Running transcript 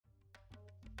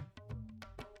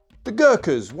The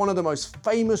Gurkhas, one of the most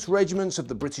famous regiments of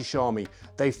the British Army,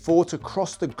 they fought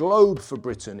across the globe for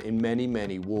Britain in many,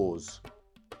 many wars.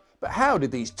 But how did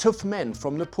these tough men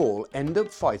from Nepal end up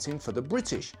fighting for the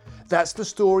British? That's the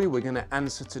story we're going to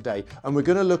answer today, and we're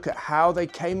going to look at how they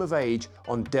came of age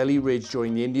on Delhi Ridge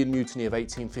during the Indian Mutiny of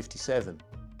 1857.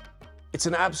 It's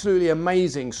an absolutely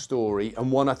amazing story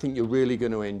and one I think you're really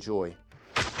going to enjoy.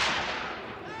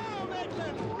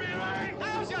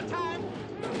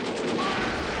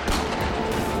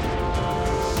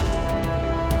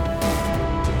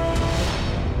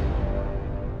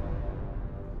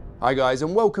 Hi guys,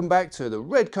 and welcome back to the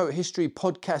Redcoat History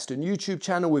podcast and YouTube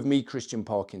channel with me, Christian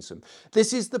Parkinson.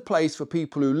 This is the place for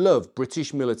people who love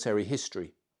British military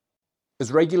history.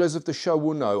 As regulars of the show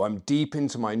will know, I'm deep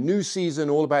into my new season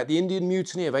all about the Indian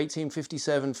Mutiny of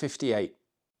 1857-58.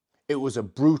 It was a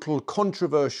brutal,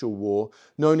 controversial war,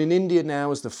 known in India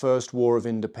now as the First War of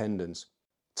Independence.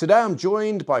 Today I'm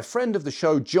joined by friend of the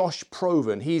show, Josh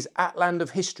Proven. He's at Land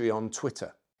of History on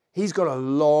Twitter. He's got a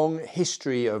long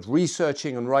history of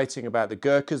researching and writing about the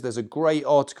Gurkhas. There's a great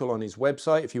article on his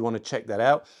website if you want to check that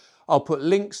out. I'll put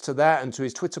links to that and to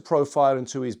his Twitter profile and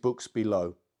to his books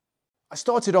below. I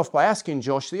started off by asking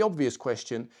Josh the obvious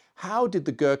question: how did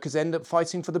the Gurkhas end up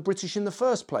fighting for the British in the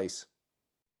first place?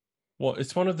 Well,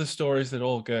 it's one of the stories that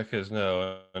all Gurkhas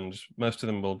know, and most of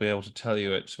them will be able to tell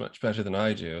you it much better than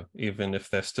I do, even if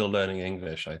they're still learning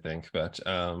English, I think. But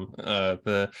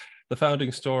the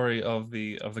founding story of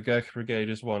the Gurkha Brigade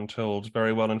is one told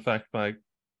very well, in fact, by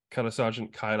Colour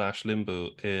Sergeant Kailash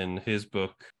Limbu in his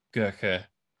book Gurkha,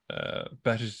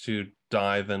 Better to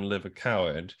Die Than Live a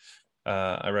Coward.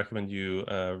 I recommend you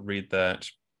read that,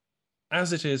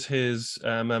 as it is his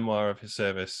memoir of his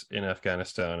service in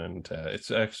Afghanistan, and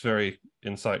it's very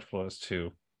insightful as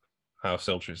to how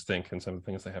soldiers think and some of the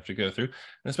things they have to go through,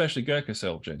 and especially Gurkha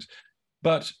soldiers.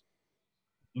 But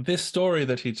this story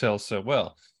that he tells so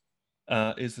well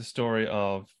is the story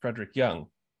of Frederick Young,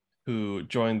 who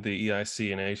joined the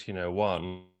EIC in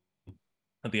 1801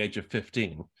 at the age of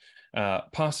 15,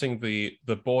 passing the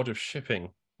Board of Shipping,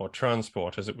 or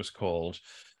Transport as it was called,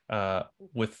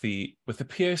 with the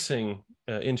piercing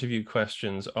interview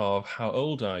questions of how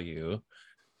old are you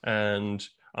and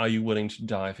are you willing to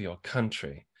die for your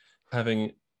country?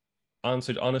 Having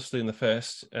answered honestly in the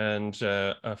first and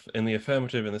in the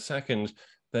affirmative in the second,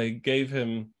 they gave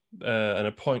him an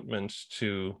appointment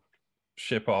to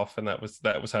ship off, and that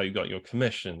was how you got your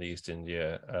commission in the East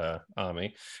India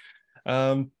Army.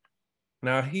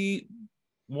 Now, he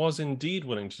was indeed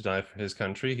willing to die for his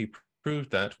country. He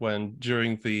proved that when,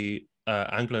 during the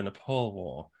Anglo-Nepal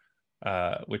War,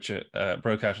 which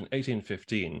broke out in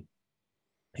 1815,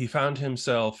 he found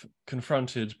himself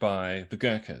confronted by the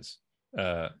Gurkhas,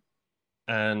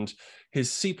 and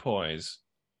his sepoys,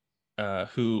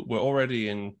 who were already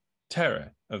in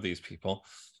terror of these people,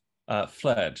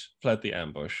 fled the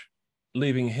ambush,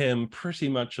 leaving him pretty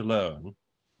much alone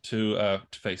to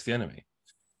face the enemy.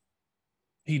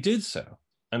 He did so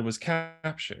and was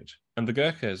captured, and the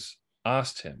Gurkhas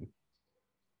asked him,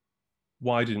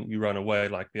 "Why didn't you run away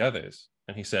like the others?"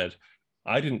 And he said,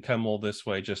 "I didn't come all this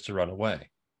way just to run away."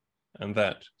 And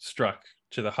that struck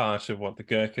to the heart of what the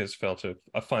Gurkhas felt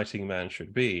a fighting man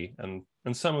should be. And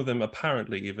some of them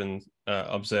apparently even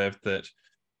observed that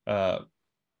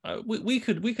we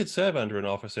could serve under an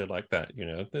officer like that. You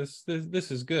know, this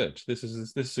is good. This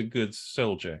is a good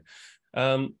soldier.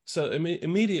 So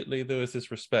immediately there was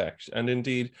this respect, and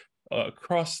indeed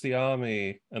across the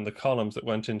army and the columns that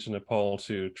went into Nepal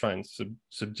to try and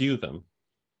subdue them,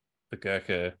 the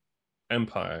Gurkha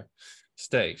Empire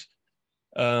state,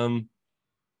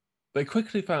 they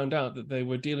quickly found out that they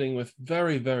were dealing with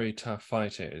very, very tough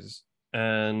fighters,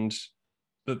 and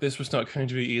that this was not going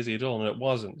to be easy at all, and it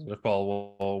wasn't. The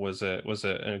Nepal War was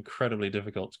an incredibly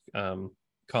difficult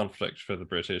conflict for the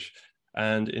British,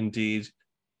 and indeed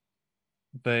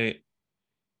they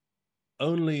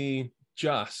only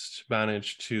just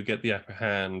managed to get the upper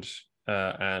hand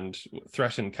and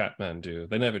threaten Kathmandu.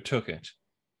 They never took it,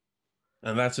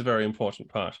 and that's a very important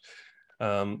part.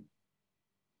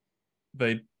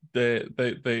 They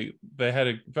had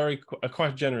a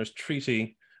quite generous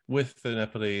treaty with the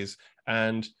Nepalese,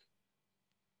 and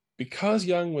because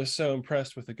Young was so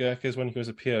impressed with the Gurkhas when he was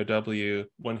a POW,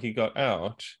 when he got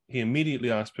out, he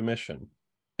immediately asked permission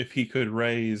if he could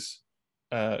raise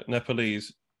a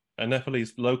Nepalese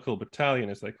local battalion,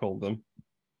 as they called them,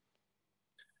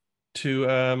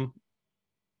 to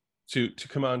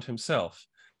command himself.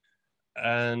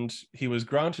 And he was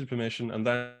granted permission, and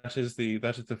that is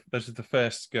the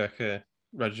first Gurkha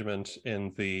regiment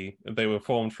they were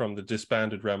formed from the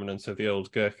disbanded remnants of the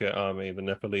old Gurkha army, the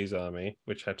Nepalese army,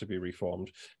 which had to be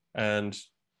reformed. And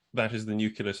that is the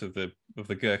nucleus of the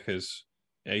Gurkhas,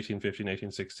 1815,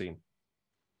 1816.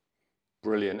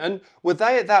 Brilliant. And were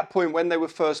they at that point, when they were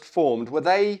first formed, were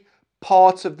they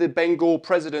part of the Bengal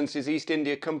Presidency's East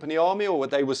India Company army, or were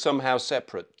they somehow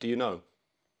separate? Do you know?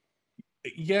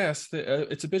 Yes,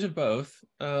 it's a bit of both.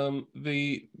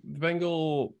 The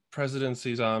Bengal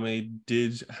presidency's army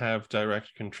did have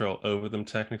direct control over them.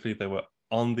 Technically, they were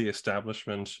on the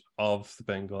establishment of the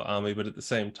Bengal army, but at the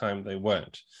same time, they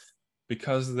weren't.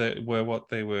 Because they were what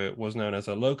they were was known as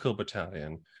a local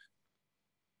battalion,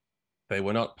 they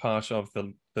were not part of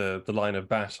the line of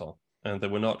battle, and they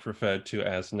were not referred to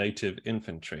as native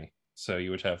infantry. So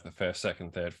you would have the first,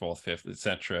 second, third, fourth, fifth,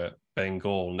 etc.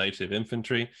 Bengal native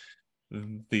infantry.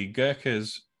 The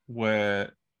Gurkhas were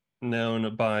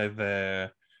known by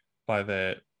their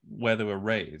where they were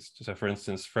raised. So, for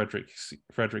instance, Frederick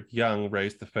Young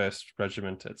raised the first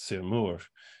regiment at Sirmur,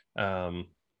 and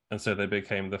so they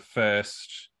became the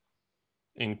first,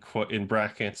 in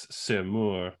brackets,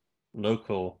 Sirmur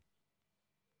local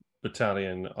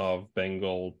battalion of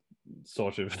Bengal,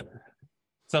 sort of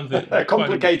something. A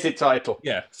complicated title.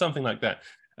 Yeah, something like that.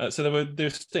 So they were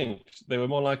distinct. They were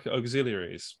more like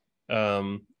auxiliaries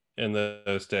in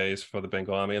those days for the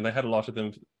Bengal army, and they had a lot of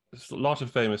them. A lot of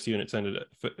famous units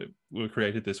were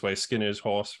created this way. Skinner's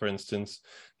Horse, for instance,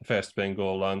 the first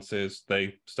Bengal Lancers,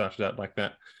 they started out like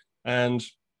that. And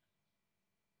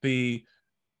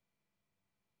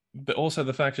also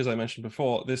the fact, as I mentioned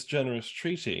before, this generous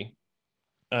treaty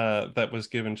that was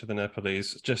given to the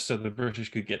Nepalese just so the British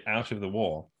could get out of the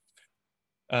war,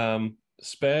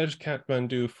 spared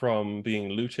Kathmandu from being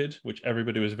looted, which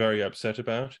everybody was very upset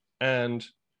about, and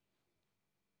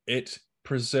it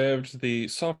preserved the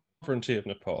sovereignty of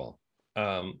Nepal.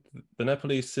 The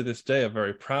Nepalese to this day are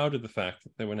very proud of the fact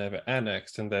that they were never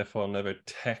annexed and therefore never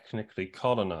technically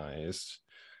colonized.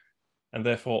 And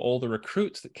therefore, all the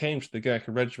recruits that came to the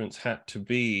Gurkha regiments had to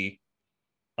be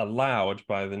allowed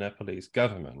by the Nepalese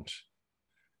government.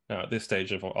 Now, at this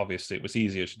stage, obviously, it was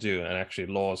easier to do, and actually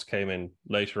laws came in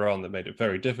later on that made it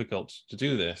very difficult to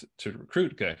do this, to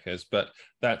recruit Gurkhas, but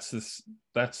that's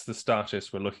the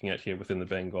status we're looking at here within the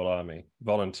Bengal army,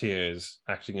 volunteers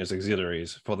acting as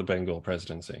auxiliaries for the Bengal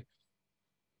presidency.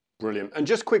 Brilliant. And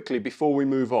just quickly, before we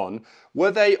move on, were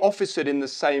they officered in the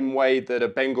same way that a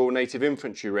Bengal native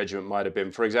infantry regiment might have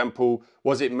been? For example,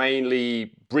 was it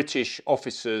mainly British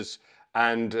officers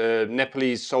and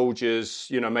Nepalese soldiers,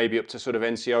 maybe up to sort of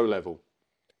NCO level?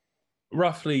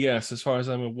 Roughly, yes, as far as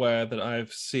I'm aware that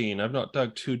I've seen. I've not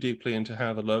dug too deeply into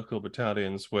how the local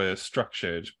battalions were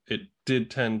structured. It did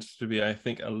tend to be, I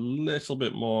think, a little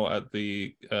bit more at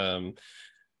the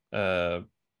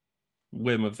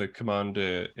whim of the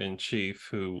commander-in-chief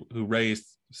who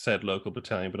raised said local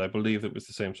battalion, but I believe it was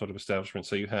the same sort of establishment.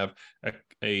 So you have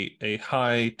a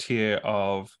high tier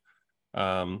of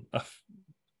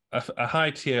a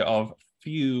high tier of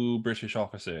few British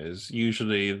officers,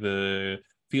 usually the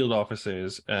field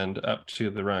officers, and up to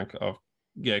the rank of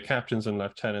captains and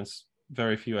lieutenants,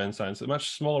 very few ensigns, a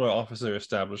much smaller officer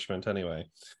establishment anyway.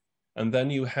 And then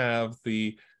you have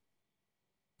the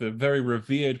very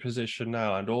revered position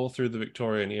now, and all through the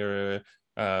Victorian era,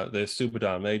 the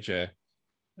Subedar Major,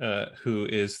 who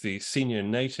is the senior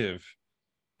native,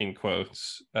 in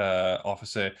quotes,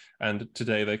 officer, and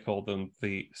today they call them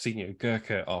the senior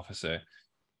Gurkha officer,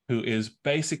 who is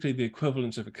basically the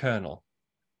equivalent of a colonel,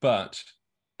 but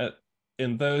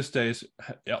in those days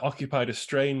occupied a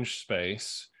strange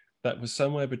space that was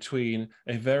somewhere between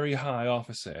a very high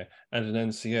officer and an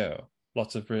NCO.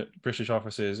 Lots of British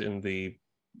officers in the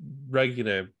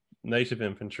regular native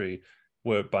infantry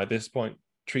were by this point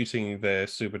treating their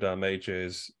Subedar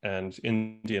majors and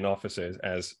Indian officers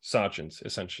as sergeants,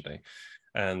 essentially.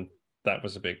 And that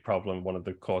was a big problem. One of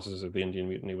the causes of the Indian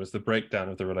Mutiny was the breakdown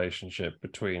of the relationship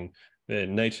between the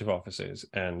native officers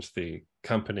and the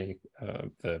company,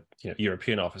 the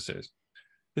European officers.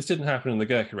 This didn't happen in the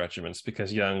Gurkha regiments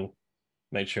because Young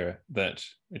made sure that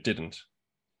it didn't.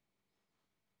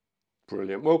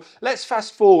 Brilliant. Well, let's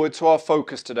fast forward to our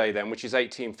focus today then, which is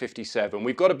 1857.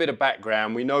 We've got a bit of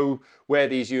background. We know where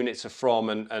these units are from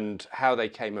and how they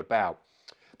came about.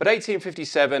 But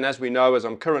 1857, as we know, as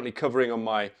I'm currently covering on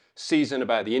my season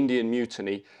about the Indian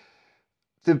Mutiny,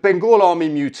 the Bengal army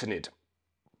mutinied,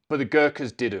 but the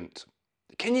Gurkhas didn't.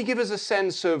 Can you give us a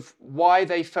sense of why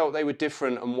they felt they were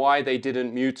different and why they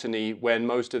didn't mutiny when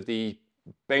most of the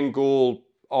Bengal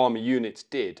army units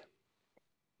did?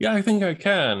 Yeah, I think I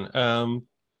can.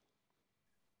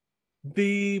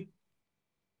 The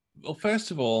Well,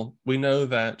 first of all, we know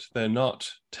that they're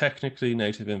not technically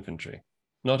native infantry.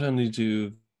 Not only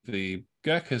do the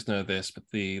Gurkhas know this, but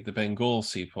the Bengal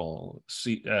sepoys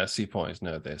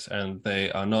know this, and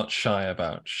they are not shy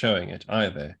about showing it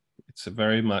either. It's a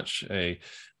very much a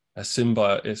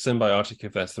symbiotic,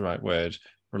 if that's the right word,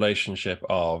 relationship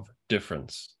of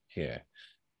difference here.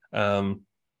 From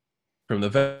the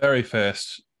very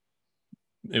first,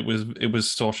 it was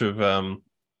sort of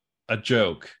a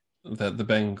joke that the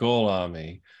Bengal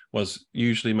army was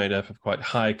usually made up of quite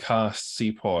high caste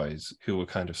sepoys who were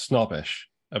kind of snobbish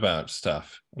about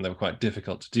stuff, and they were quite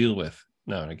difficult to deal with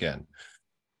now and again.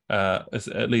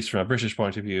 At least from a British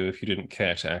point of view, if you didn't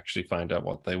care to actually find out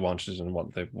what they wanted and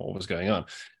what was going on.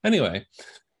 Anyway,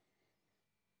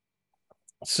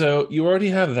 so you already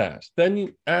have that. Then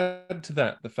you add to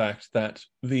that the fact that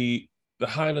the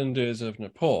Highlanders of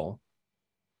Nepal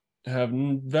have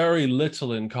very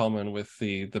little in common with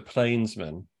the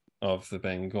plainsmen of the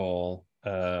Bengal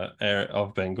and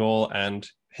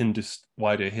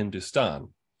wider Hindustan.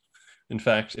 In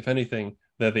fact, if anything,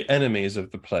 they're the enemies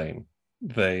of the plain.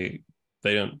 They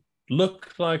don't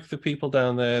look like the people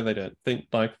down there. They don't think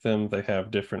like them. They have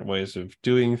different ways of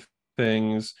doing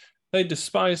things. They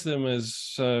despise them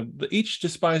as each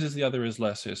despises the other as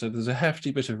lesser. So there's a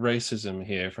hefty bit of racism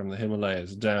here from the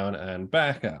Himalayas down and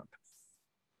back up.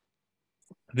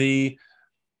 The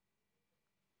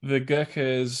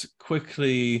Gurkhas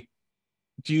quickly,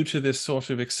 due to this sort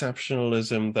of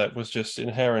exceptionalism that was just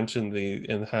inherent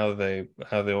in how they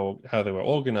were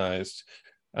organized,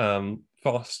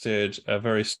 fostered a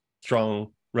very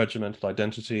strong regimental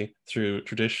identity through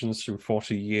traditions through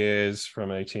 40 years from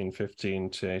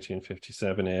 1815 to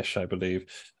 1857-ish, I believe,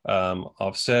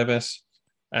 of service.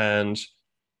 And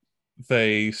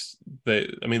they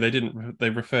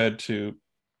referred to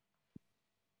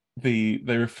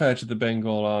the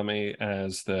Bengal army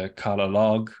as the Kala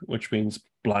Log, which means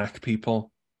black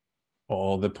people,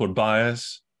 or the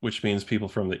Purbayas, which means people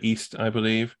from the east, I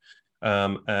believe.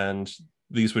 And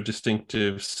these were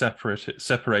distinctive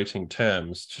separating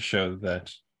terms to show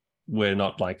that we're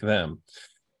not like them.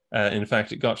 In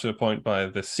fact, it got to a point by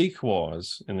the Sikh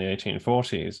Wars in the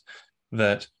 1840s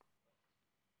that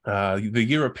the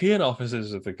European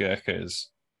officers of the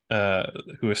Gurkhas,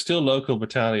 who are still local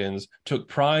battalions, took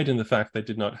pride in the fact they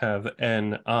did not have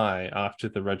NI after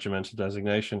the regimental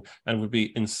designation, and would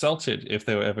be insulted if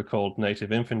they were ever called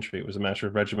native infantry. It was a matter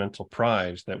of regimental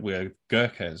pride that we're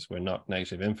Gurkhas, we're not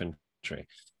native infantry.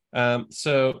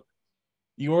 So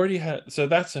you already have, so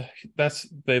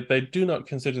they do not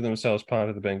consider themselves part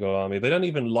of the Bengal army. They don't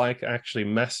even like actually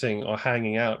messing or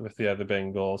hanging out with the other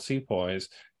Bengal sepoys.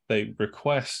 They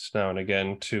request now and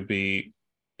again to be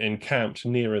encamped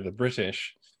nearer the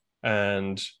British.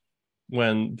 And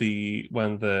when the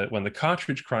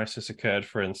cartridge crisis occurred,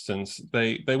 for instance,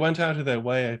 they went out of their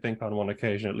way, I think on one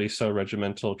occasion, at least so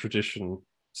regimental tradition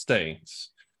states,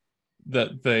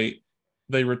 that they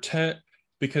return,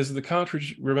 because the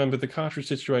cartridge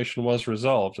situation was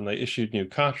resolved and they issued new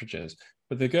cartridges,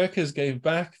 but the Gurkhas gave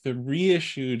back the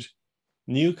reissued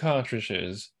new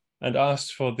cartridges and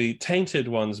asked for the tainted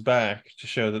ones back to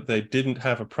show that they didn't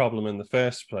have a problem in the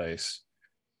first place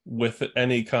with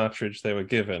any cartridge they were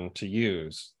given to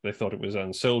use. They thought it was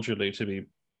unsoldierly to be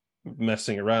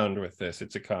messing around with this.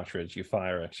 It's a cartridge, you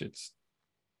fire it, it's,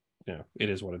 it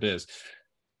is what it is.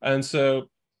 And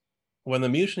so when the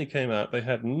mutiny came out, they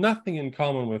had nothing in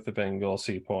common with the Bengal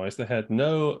sepoys. They had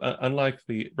no, unlike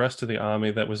the rest of the army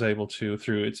that was able to,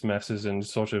 through its messes and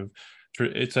sort of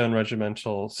its own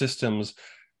regimental systems,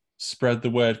 spread the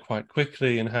word quite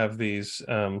quickly and have these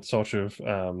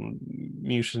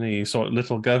mutiny sort of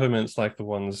little governments like the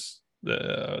ones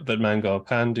that Mangal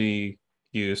Pandey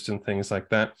used and things like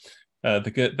that.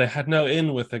 They had no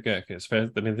in with the Gurkhas.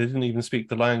 I mean, they didn't even speak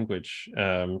the language.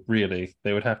 Really,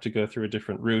 they would have to go through a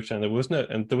different route, and there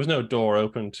was no door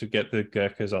open to get the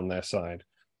Gurkhas on their side.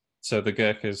 So the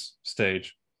Gurkhas stayed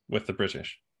with the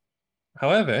British.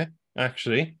 However,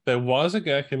 actually, there was a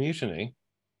Gurkha mutiny,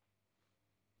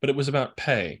 but it was about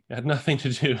pay. It had nothing to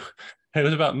do. It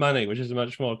was about money, which is a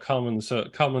much more common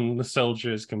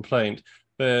soldier's complaint.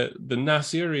 The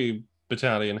Nasiri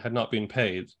battalion had not been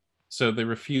paid, so they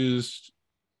refused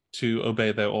to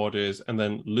obey their orders and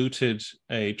then looted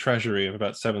a treasury of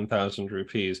about 7,000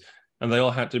 rupees, and they all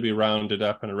had to be rounded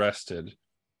up and arrested.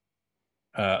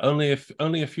 Only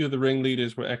a few of the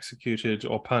ringleaders were executed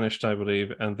or punished, I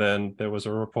believe, and then there was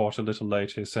a report a little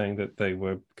later saying that they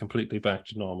were completely back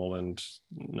to normal and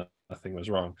nothing was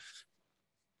wrong.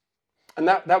 And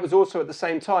that was also at the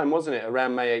same time, wasn't it?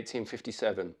 Around May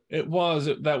 1857.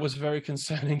 That was very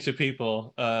concerning to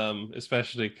people,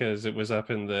 especially because it was up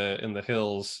in the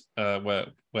hills where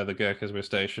the Gurkhas were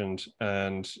stationed,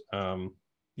 and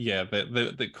yeah,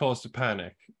 they caused a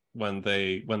panic when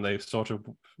they sort of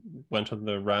went on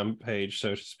the rampage,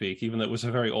 so to speak. Even though it was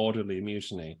a very orderly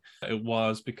mutiny, it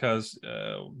was because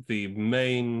the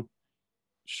main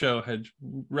show had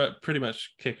pretty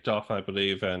much kicked off, I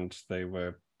believe, and they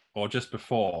were, or just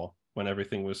before, when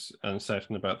everything was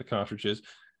uncertain about the cartridges.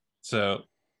 So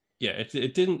yeah,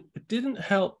 it didn't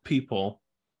help people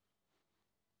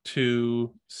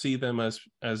to see them as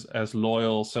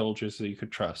loyal soldiers that you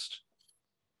could trust.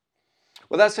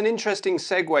 Well, that's an interesting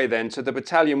segue then to the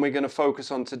battalion we're going to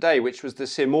focus on today, which was the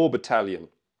Seymour Battalion.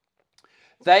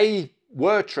 They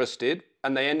were trusted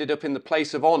and they ended up in the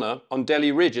place of honour on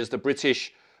Delhi Ridge as the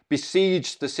British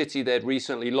besieged the city they'd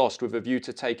recently lost with a view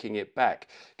to taking it back.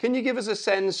 Can you give us a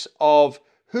sense of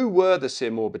who were the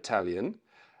Seymour Battalion?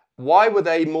 Why were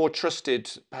they more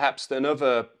trusted perhaps than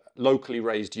other locally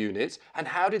raised units? And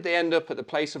how did they end up at the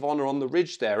place of honour on the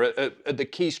ridge there, at the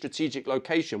key strategic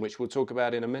location, which we'll talk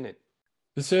about in a minute?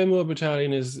 The Seymour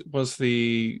Battalion was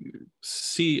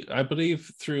I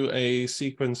believe through a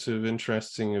sequence of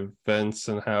interesting events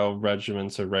and how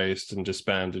regiments are raised and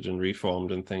disbanded and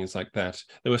reformed and things like that.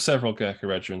 There were several Gurkha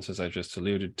regiments, as I just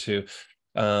alluded to.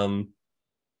 The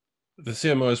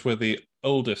Seymours were the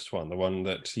oldest one, the one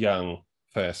that Young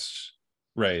first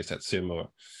raised at Seymour,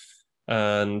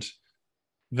 and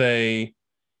they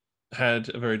had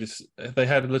they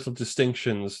had little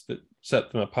distinctions that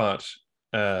set them apart,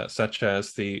 such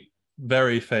as the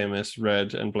very famous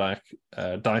red and black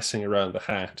dicing around the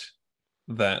hat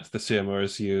that the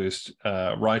Seymours used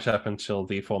right up until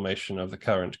the formation of the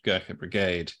current Gurkha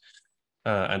Brigade.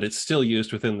 And it's still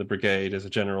used within the brigade as a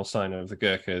general sign of the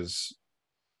Gurkhas,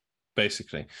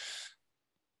 basically.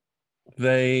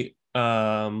 Why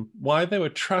they were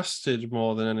trusted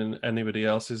more than anybody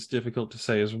else is difficult to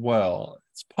say as well.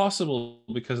 It's possible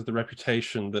because of the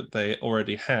reputation that they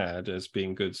already had as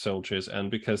being good soldiers, and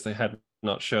because they had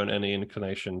not shown any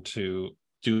inclination to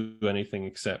do anything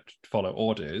except follow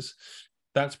orders.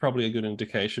 That's probably a good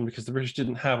indication, because the British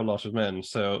didn't have a lot of men,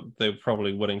 so they were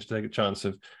probably willing to take a chance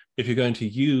of, if you're going to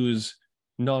use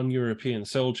non-European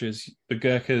soldiers, the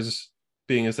Gurkhas,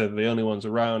 being as they're the only ones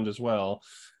around as well,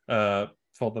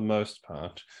 for the most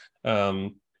part,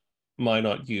 might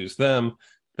not use them.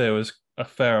 There was a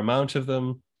fair amount of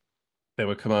them. They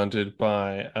were commanded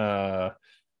by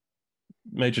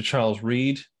Major Charles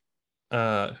Reed,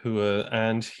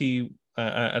 and he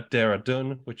at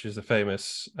Dehradun, which is a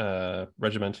famous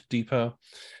regimental depot.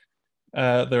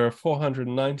 There are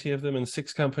 490 of them in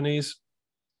 6 companies,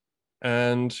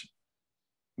 and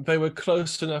they were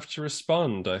close enough to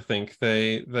respond. I think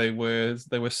they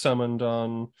were summoned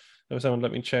on. They were summoned,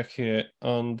 let me check here,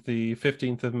 on the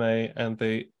 15th of May, and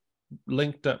they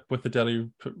linked up with the Delhi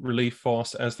Relief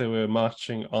Force as they were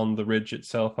marching on the ridge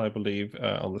itself, I believe,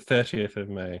 on the 30th of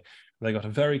May. They got a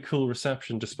very cool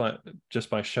reception just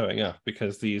by showing up,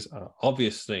 because these are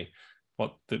obviously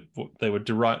what they were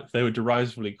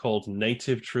derisively called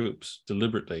native troops,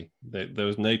 deliberately.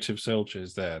 Those native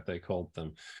soldiers there, they called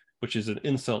them, which is an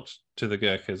insult to the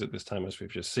Gurkhas at this time, as we've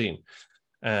just seen.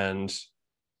 And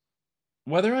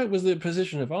whether it was the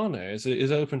position of honor is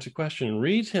open to question.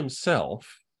 Reed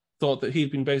himself thought that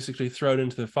he'd been basically thrown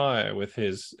into the fire with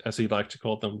his, as he liked to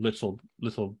call them, little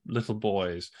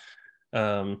boys,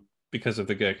 because of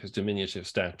the Gurkha's diminutive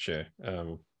stature.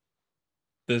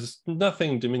 There's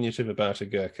nothing diminutive about a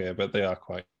Gurkha, but they are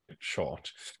quite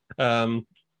short.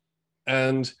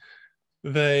 And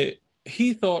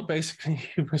he thought basically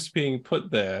he was being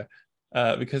put there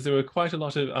because there were quite a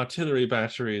lot of artillery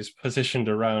batteries positioned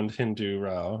around Hindu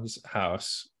Rao's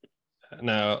house.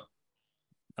 Now,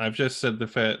 I've just said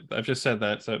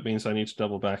that, so it means I need to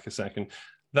double back a second.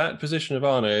 That position of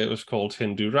honor, it was called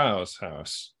Hindu Rao's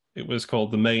house. It was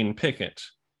called the main picket,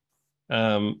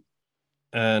 and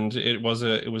it was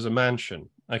a mansion.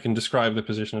 I can describe the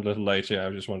position a little later. I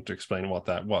just wanted to explain what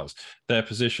that was. Their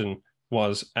position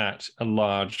was at a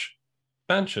large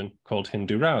mansion called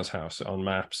Hindu Rao's house on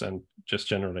maps and just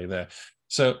generally there.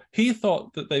 So he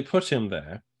thought that they put him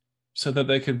there so that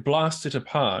they could blast it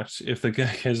apart if the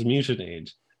Gurkhas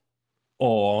mutinied,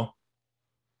 or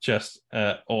just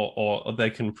or they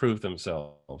can prove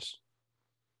themselves.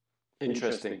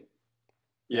 Interesting.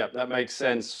 Yeah, that makes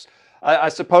sense. I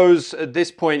suppose at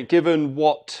this point, given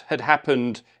what had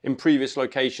happened in previous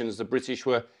locations, the British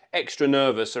were extra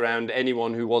nervous around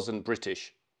anyone who wasn't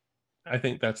British. I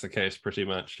think that's the case pretty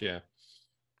much, yeah.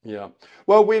 Yeah.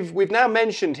 Well, we've now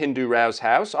mentioned Hindu Rao's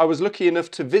house. I was lucky enough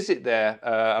to visit there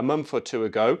a month or two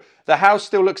ago. The house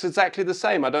still looks exactly the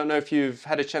same. I don't know if you've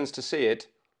had a chance to see it.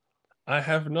 I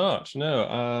have not. No.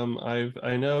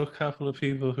 I know a couple of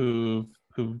people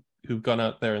who've gone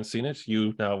out there and seen it.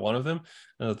 You now one of them.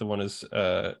 Another one is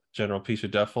General Peter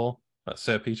Duffel,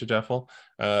 Sir Peter Duffel,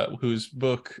 whose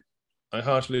book I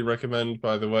heartily recommend.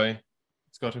 By the way,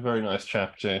 it's got a very nice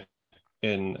chapter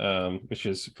in which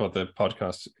is for the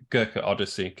podcast Gurkha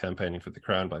Odyssey: Campaigning for the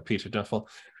Crown by Peter Duffel.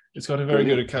 It's got a very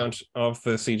good Brilliant. account of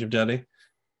the Siege of Delhi,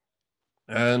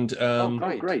 and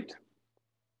Oh, great.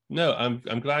 no,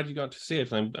 I'm glad you got to see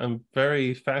it. I'm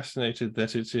very fascinated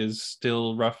that it is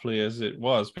still roughly as it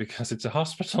was because it's a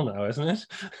hospital now, isn't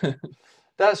it?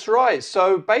 That's right.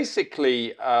 So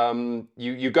basically,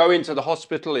 you go into the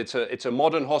hospital. It's a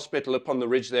modern hospital up on the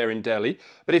ridge there in Delhi.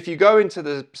 But if you go into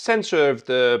the centre of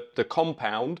the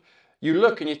compound, you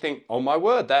look and you think, oh my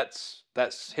word, that's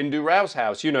Hindu Rao's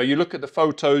house. You know, you look at the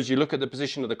photos, you look at the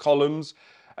position of the columns,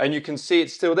 and you can see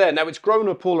it's still there. Now it's grown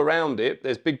up all around it.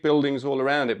 There's big buildings all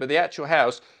around it, but the actual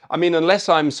house, I mean, unless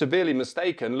I'm severely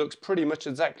mistaken, looks pretty much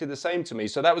exactly the same to me.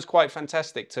 So that was quite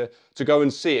fantastic to go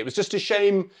and see. It was just a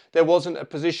shame there wasn't a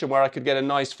position where I could get a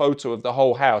nice photo of the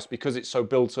whole house because it's so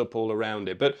built up all around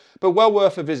it. But well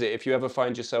worth a visit if you ever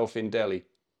find yourself in Delhi.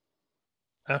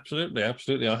 Absolutely,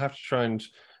 absolutely. I'll have to try and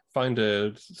find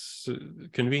a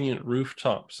convenient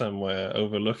rooftop somewhere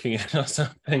overlooking it or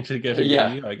something to get a good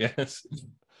Yeah. view, I guess.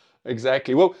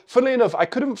 Exactly. Well, funnily enough, I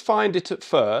couldn't find it at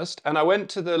first, and I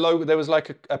went to the local. There was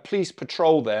like a police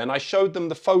patrol there, and I showed them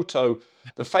the photo,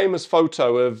 the famous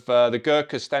photo of the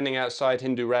Gurkhas standing outside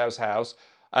Hindu Rao's house.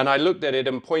 And I looked at it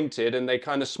and pointed, and they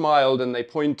kind of smiled and they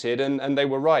pointed, and they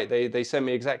were right. They sent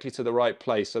me exactly to the right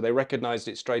place, so they recognised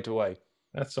it straight away.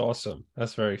 That's awesome.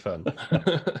 That's very fun.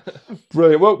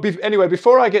 Brilliant. Well, anyway,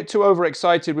 before I get too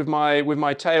overexcited with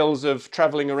my tales of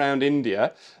traveling around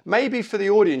India, maybe for the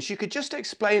audience, you could just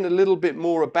explain a little bit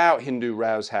more about Hindu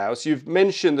Rao's house. You've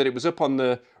mentioned that it was up on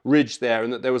the ridge there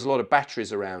and that there was a lot of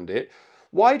batteries around it.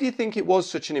 Why do you think it was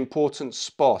such an important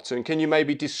spot? And can you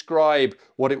maybe describe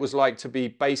what it was like to be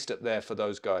based up there for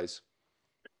those guys?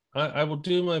 I will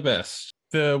do my best.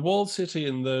 The walled city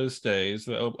in those days,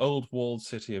 the old walled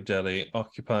city of Delhi,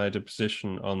 occupied a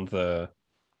position on the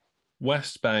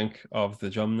west bank of the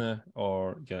Jumna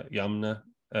or Yamuna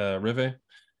River,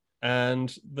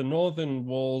 and the northern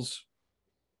walls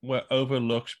were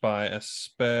overlooked by a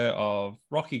spur of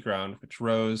rocky ground which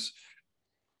rose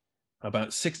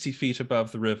about 60 feet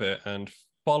above the river and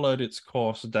followed its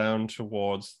course down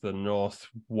towards the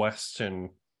northwestern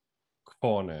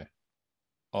corner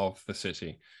of the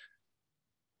city.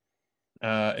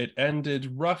 It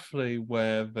ended roughly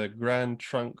where the Grand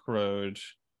Trunk Road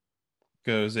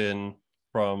goes in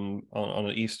from on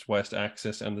an east-west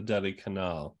axis and the Delhi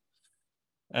Canal.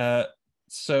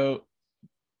 So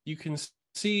you can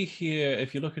see here,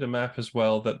 if you look at a map as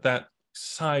well, that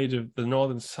side of the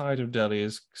northern side of Delhi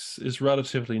is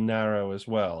relatively narrow as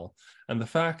well. And the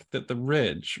fact that the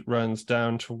ridge runs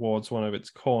down towards one of its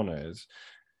corners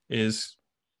is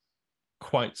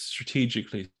quite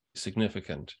strategically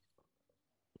significant.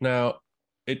 Now,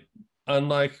 it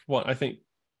unlike what I think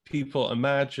people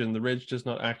imagine, the ridge does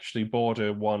not actually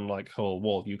border one like whole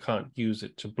wall. You can't use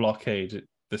it to blockade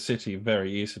the city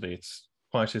very easily. It's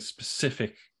quite a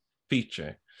specific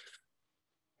feature,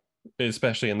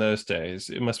 especially in those days.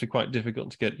 It must be quite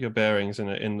difficult to get your bearings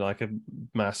in like a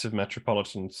massive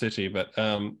metropolitan city. But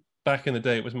back in the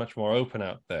day, it was much more open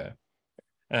out there,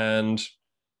 and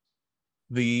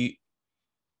the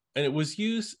and it was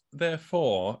used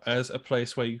therefore as a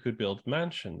place where you could build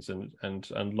mansions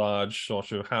and large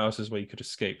sort of houses where you could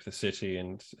escape the city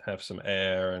and have some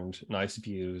air and nice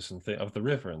views and of the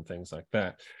river and things like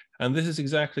that. And this is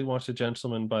exactly what a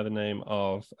gentleman by the name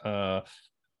of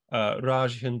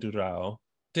Raj Hindu Rao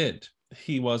did.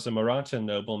 He was a Maratha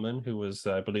nobleman who was,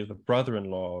 I believe, the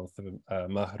brother-in-law of the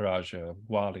Maharaja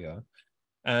Walia,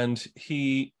 and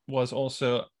he was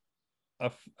also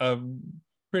a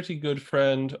pretty good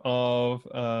friend of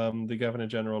the Governor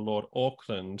General Lord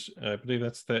Auckland. I believe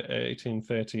that's the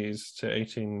 1830s to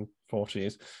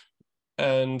 1840s,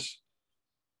 and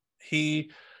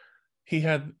he he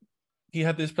had he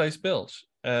had this place built,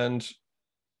 and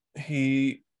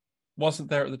he wasn't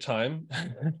there at the time,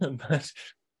 but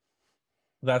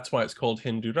that's why it's called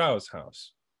Hindu Rao's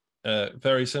house.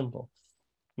 Very simple.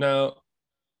 Now,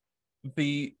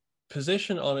 the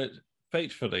position on it,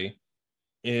 fatefully,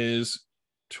 is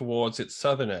towards its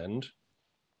southern end,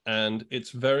 and it's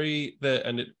very there,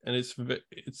 and it's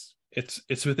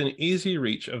within easy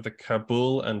reach of the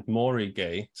Kabul and Mori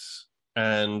gates,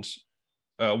 and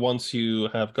once you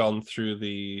have gone through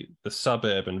the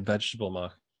suburb and vegetable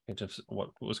market of what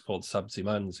was called Sabzi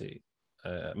Manzi,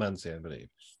 Manzi, I believe.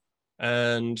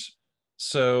 And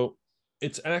so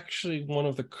it's actually one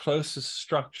of the closest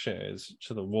structures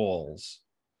to the walls.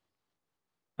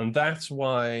 And that's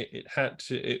why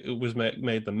it was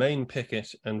made the main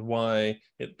picket, and why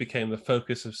it became the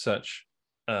focus of such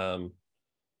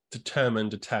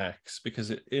determined attacks,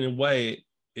 because in a way,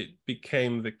 it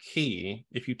became the key.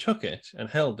 If you took it and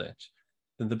held it,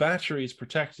 then the batteries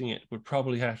protecting it would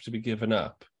probably have to be given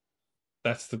up.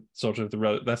 That's the sort of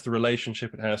that's the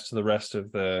relationship it has to the rest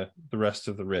of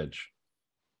the ridge.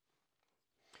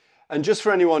 And just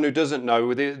for anyone who doesn't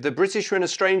know, the British were in a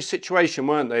strange situation,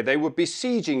 weren't they? They were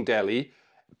besieging Delhi,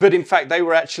 but in fact they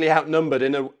were actually outnumbered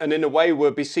and in a way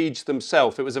were besieged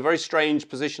themselves. It was a very strange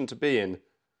position to be in.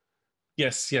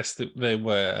 Yes, they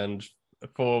were. And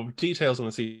for details on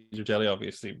the siege of Delhi,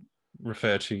 obviously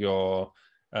refer to your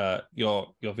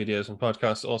videos and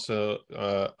podcasts. Also,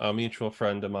 our mutual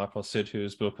friend Amarpal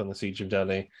Sidhu's book on the siege of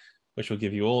Delhi, which will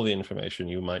give you all the information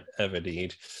you might ever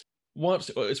need.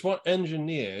 It's what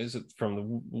engineers from the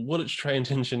Woolwich trained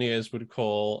engineers would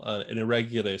call an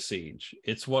irregular siege.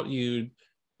 It's what you,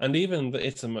 and even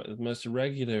it's the most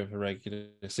irregular of irregular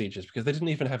sieges, because they didn't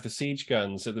even have the siege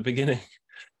guns at the beginning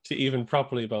to even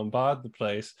properly bombard the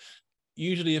place.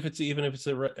 Usually, if it's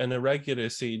an irregular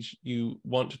siege, you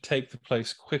want to take the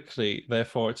place quickly.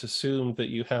 Therefore, it's assumed that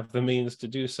you have the means to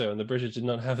do so, and the British did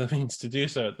not have the means to do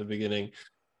so at the beginning.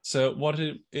 So what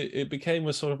it became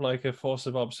was sort of like a force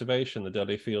of observation. The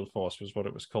Delhi Field Force was what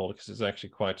it was called, because it's actually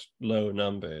quite low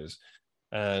numbers.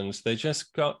 And they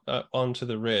just got onto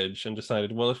the ridge and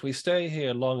decided, well, if we stay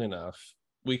here long enough,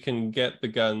 we can get the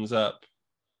guns up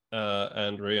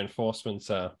and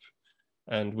reinforcements up,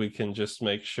 and we can just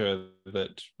make sure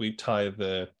that we tie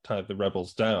the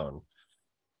rebels down.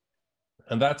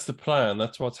 And that's the plan.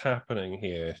 That's what's happening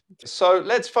here. So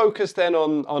let's focus then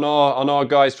on our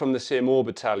guys from the Seymour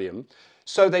Battalion.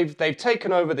 So they've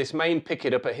taken over this main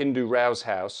picket up at Hindu Rao's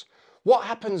house. What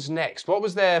happens next? What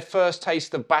was their first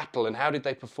taste of battle, and how did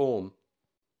they perform?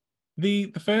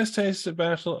 The first taste of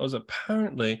battle was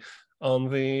apparently on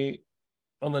the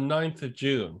 9th of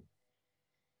June.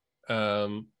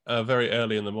 Very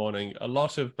early in the morning. A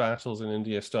lot of battles in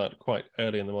India start quite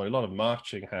early in the morning. A lot of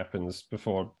marching happens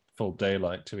before full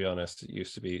daylight, to be honest.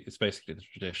 It's basically the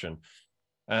tradition.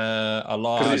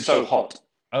 Because it's so hot.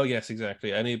 Oh yes,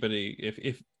 exactly. Anybody,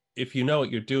 if you know what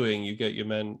you're doing, you get your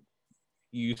men.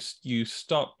 You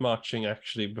stop marching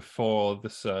actually before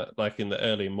this, like in the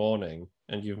early morning,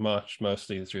 and you've marched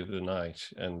mostly through the night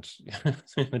and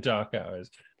in the dark hours.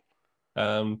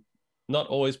 Not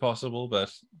always possible,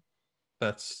 but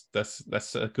that's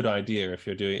a good idea if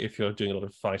you're doing a lot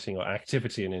of fighting or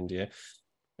activity in India,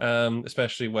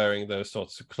 especially wearing those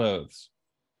sorts of clothes.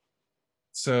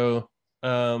 So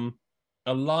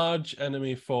a large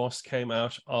enemy force came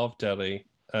out of Delhi,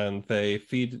 and they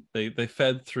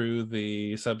fed through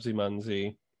the Sabzi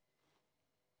Manzi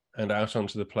and out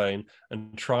onto the plain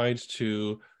and tried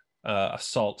to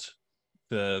assault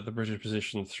the British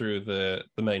position through the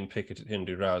main picket at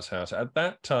Hindu Rao's house. At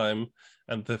that time,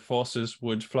 and the forces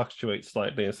would fluctuate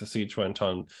slightly as the siege went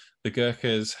on, the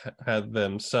Gurkhas had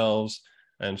themselves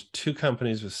and 2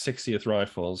 companies with 60th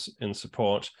Rifles in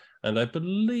support, and I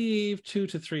believe 2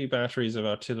 to 3 batteries of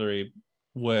artillery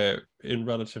were in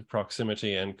relative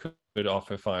proximity and could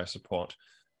offer fire support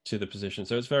to the position.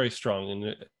 So it's very strong.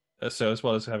 And so as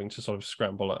well as having to sort of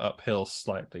scramble uphill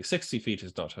slightly, 60 feet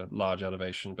is not a large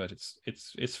elevation, but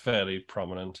it's fairly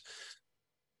prominent,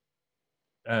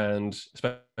 and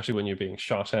especially when you're being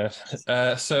shot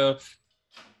at. So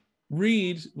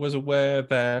Reed was aware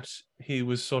that he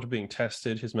was sort of being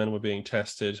tested, his men were being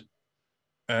tested,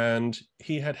 and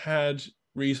he had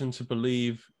reason to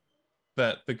believe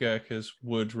that the Gurkhas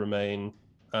would remain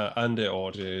under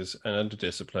orders and under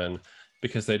discipline,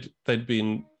 because they'd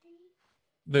been,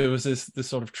 there was this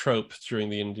sort of trope during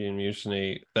the Indian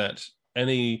Mutiny that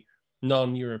any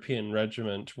non-European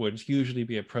regiment would usually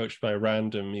be approached by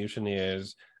random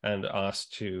mutineers and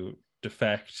asked to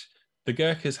defect. The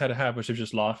Gurkhas had a habit of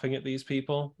just laughing at these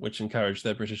people, which encouraged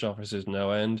their British officers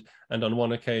no end. And on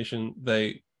one occasion,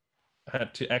 they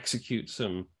had to execute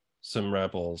some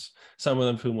rebels, some of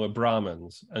them whom were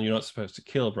Brahmins, and you're not supposed to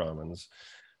kill Brahmins,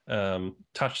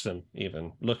 touch them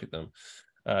even, look at them.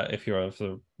 If you're of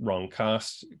the wrong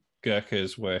caste.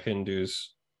 Gurkhas were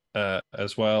Hindus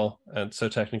as well, and so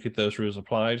technically those rules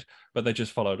applied, but they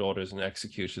just followed orders and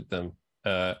executed them.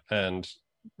 And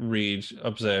Reed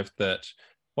observed that,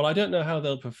 well, I don't know how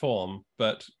they'll perform,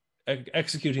 but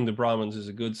executing the Brahmins is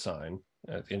a good sign.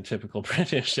 in typical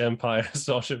British Empire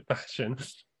sort of fashion.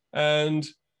 And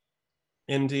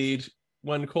indeed,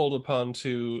 when called upon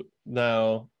to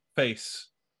now face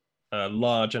a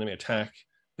large enemy attack,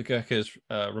 the Gurkhas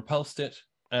repulsed it.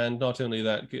 And not only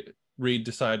that, Reed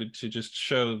decided to just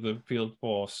show the field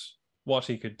force what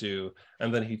he could do,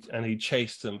 and then he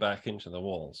chased them back into the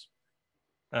walls.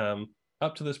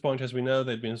 Up to this point, as we know,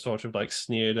 they'd been sort of like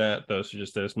sneered at. Those are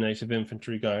just those native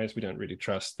infantry guys. We don't really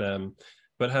trust them.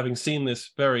 But having seen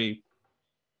this very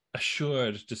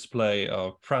assured display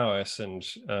of prowess and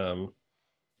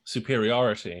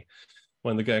superiority,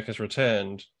 when the Gurkhas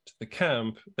returned to the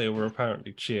camp, they were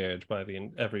apparently cheered by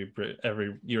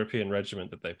every European regiment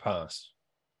that they passed.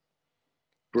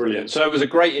 Brilliant. So it was a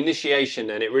great initiation,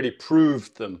 and it really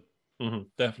proved them. Mm-hmm.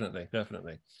 Definitely.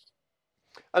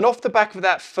 And off the back of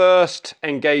that first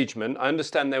engagement, I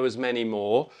understand there was many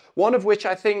more. One of which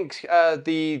I think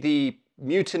the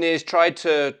mutineers tried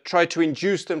to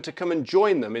induce them to come and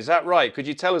join them. Is that right? Could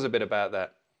you tell us a bit about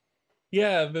that?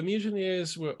 Yeah, the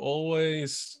mutineers were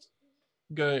always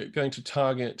going to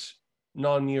target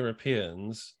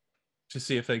non-Europeans to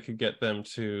see if they could get them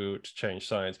to change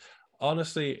sides.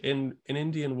 Honestly, in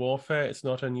Indian warfare, it's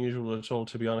not unusual at all,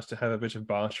 to be honest, to have a bit of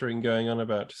bartering going on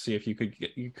about to see if you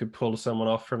could pull someone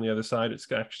off from the other side.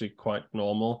 It's actually quite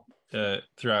normal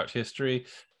throughout history.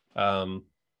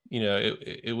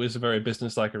 It was a very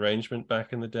business-like arrangement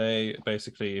back in the day.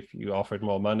 Basically, if you offered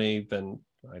more money, then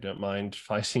I don't mind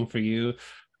fighting for you.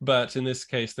 But in this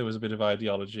case, there was a bit of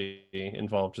ideology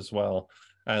involved as well.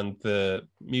 And the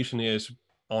mutineers,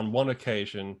 on one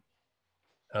occasion,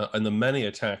 and the many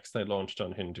attacks they launched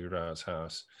on Hindu Rao's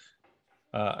house,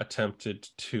 attempted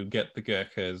to get the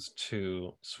Gurkhas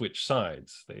to switch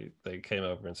sides. They came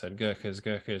over and said,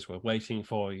 Gurkhas, we're waiting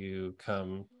for you.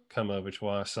 Come over to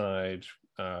our side.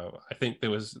 I think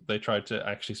they tried to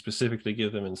actually specifically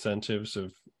give them incentives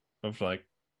of like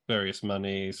various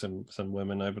money. Some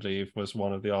women, I believe, was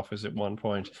one of the offers at one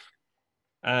point.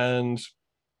 And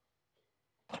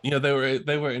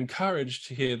they were encouraged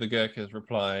to hear the Gurkhas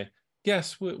reply,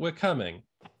 yes, we're coming.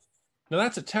 Now,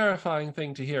 that's a terrifying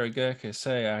thing to hear a Gurkha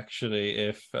say, actually,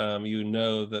 if you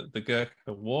know that the Gurkha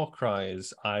war cry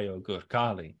is Ayo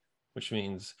Gurkhali, which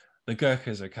means the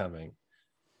Gurkhas are coming.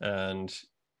 And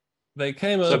they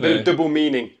came over. So a bit of double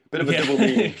meaning. A double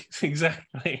meaning.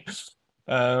 Exactly.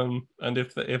 And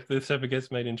if this ever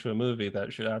gets made into a movie,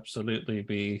 that should absolutely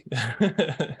be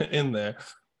in there.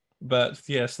 But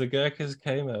yes, the Gurkhas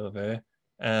came over,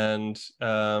 and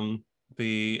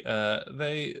they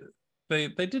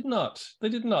did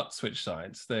not switch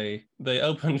sides. They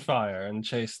opened fire and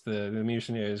chased the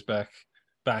mutineers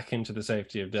back into the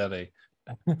safety of Delhi.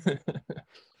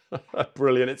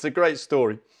 Brilliant. It's a great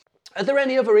story. Are there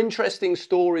any other interesting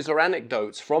stories or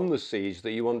anecdotes from the siege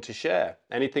that you want to share?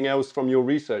 Anything else from your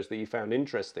research that you found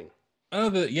interesting?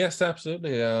 Yes,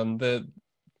 absolutely.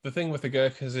 The thing with the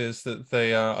Gurkhas is that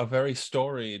they are a very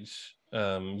storied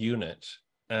unit,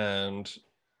 and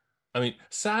I mean,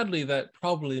 sadly, that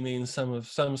probably means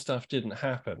some stuff didn't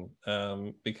happen,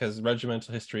 because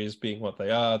regimental histories being what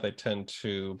they are, they tend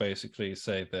to basically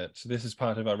say that this is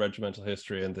part of our regimental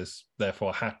history and this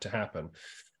therefore had to happen.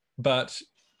 But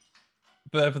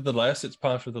nevertheless, it's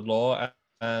part of the law,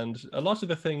 and a lot of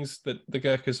the things that the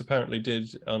Gurkhas apparently did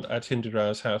at Hindu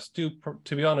Rao's house do,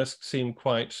 to be honest, seem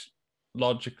quite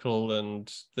logical,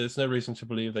 and there's no reason to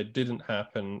believe they didn't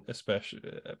happen, especially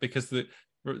because the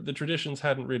traditions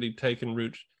hadn't really taken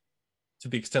root to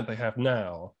the extent they have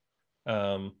now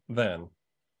then.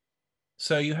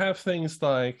 So you have things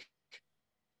like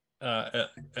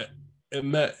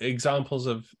examples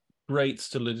of great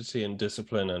stolidity and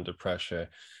discipline under pressure.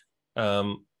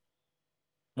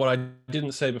 What I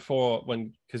didn't say before,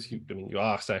 because you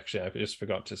asked, actually, I just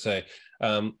forgot to say,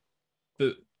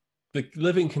 the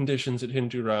living conditions at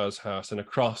Hindu Rao's house and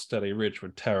across Delhi Ridge were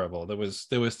terrible. There was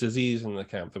disease in the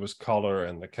camp. There was cholera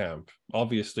in the camp.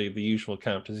 Obviously, the usual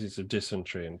camp disease of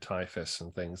dysentery and typhus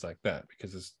and things like that,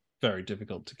 because it's very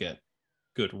difficult to get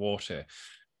good water.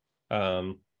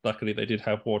 Luckily, they did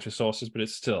have water sources, but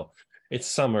it's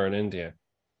summer in India.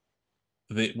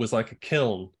 It was like a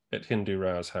kiln at Hindu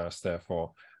Rao's house,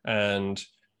 therefore, and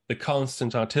the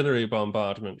constant artillery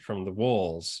bombardment from the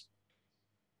walls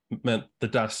meant the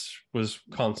dust was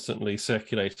constantly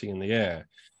circulating in the air,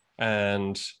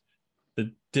 and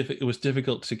it was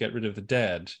difficult to get rid of the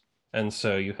dead, and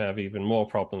so you have even more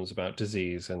problems about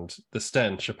disease, and the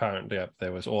stench apparently up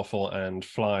there was awful, and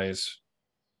flies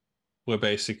were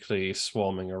basically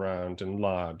swarming around in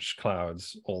large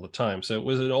clouds all the time. So it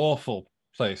was an awful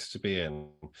place to be in,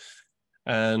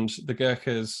 and the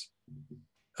Gurkhas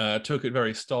took it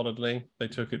very stolidly. They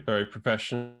took it very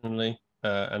professionally.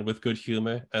 and with good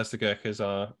humor, as the Gurkhas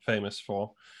are famous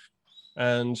for.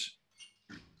 And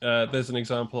there's an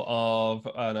example of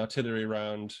an artillery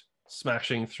round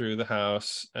smashing through the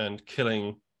house and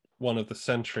killing one of the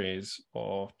sentries,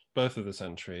 or both of the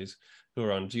sentries, who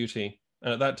were on duty.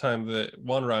 And at that time, the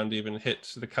one round even hit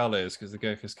the colours, because the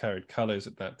Gurkhas carried colours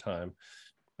at that time,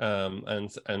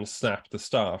 and snapped the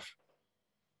staff.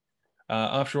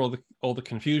 After all the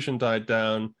confusion died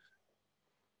down,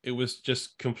 it was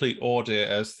just complete order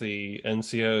as the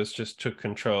NCOs just took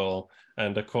control,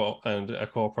 and a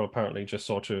corporal apparently just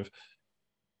sort of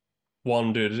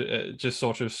wandered, just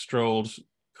sort of strolled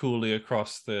coolly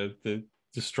across the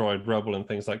destroyed rubble and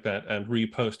things like that, and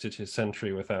reposted his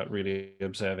sentry without really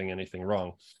observing anything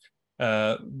wrong.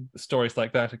 Stories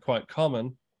like that are quite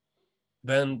common.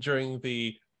 Then during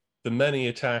the many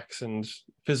attacks and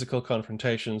physical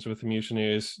confrontations with the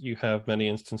mutineers, you have many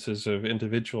instances of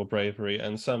individual bravery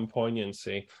and some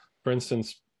poignancy. For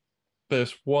instance,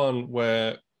 there's one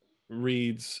where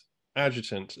Reed's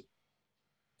adjutant,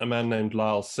 a man named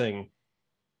Lal Singh,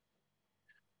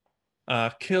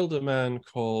 killed a man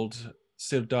called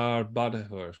Sirdar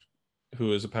Badahur,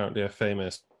 who is apparently a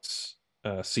famous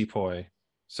sepoy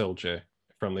soldier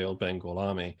from the old Bengal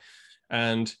army.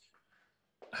 And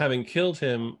having killed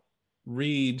him,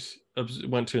 Reed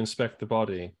went to inspect the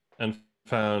body and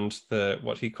found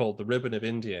what he called the ribbon of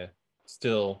India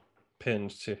still pinned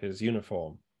to his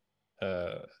uniform.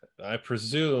 I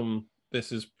presume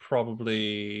this is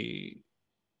probably...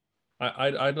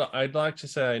 I'd like to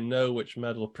say I know which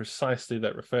medal precisely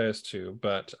that refers to,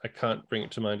 but I can't bring it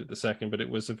to mind at the second. But it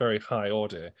was a very high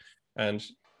order, and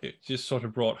it just sort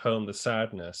of brought home the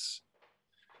sadness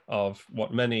of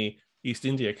what many East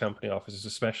India Company officers,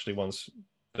 especially ones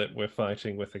that were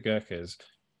fighting with the Gurkhas,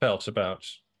 felt about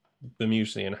the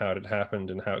mutiny and how it had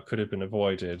happened and how it could have been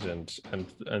avoided,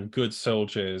 and good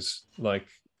soldiers like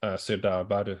Sirdar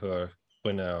Badahur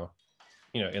were now,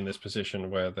 in this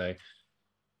position where they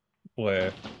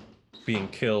were being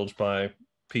killed by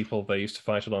people they used to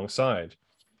fight alongside,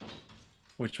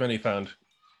 which many found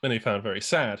very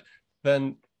sad.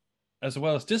 Then, as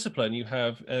well as discipline, you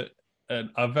have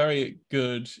a very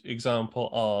good example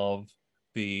of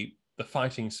the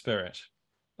fighting spirit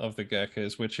of the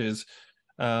Gurkhas, which is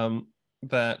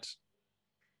that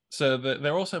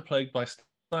they're also plagued by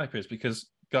snipers, because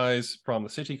guys from the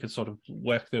city could sort of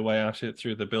work their way at it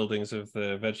through the buildings of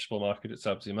the vegetable market at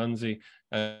Sabzi Manzi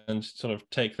and sort of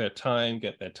take their time,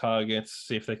 get their targets,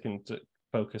 see if they can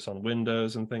focus on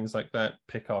windows and things like that,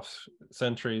 pick off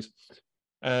sentries.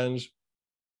 And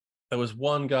there was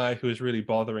one guy who was really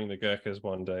bothering the Gurkhas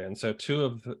one day, and so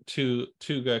two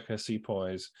Gurkha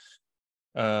sepoys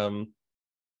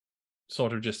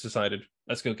sort of just decided,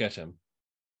 let's go get him.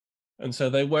 And so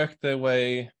they worked their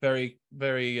way very,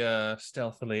 very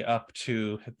stealthily up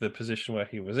to the position where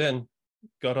he was in,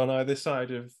 got on either side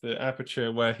of the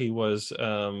aperture where he was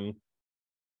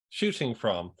shooting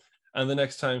from. And the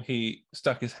next time he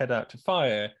stuck his head out to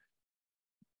fire,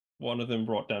 one of them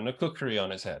brought down a kukri on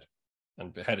his head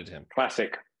and beheaded him.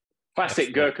 Classic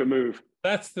Gurkha move.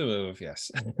 That's the move,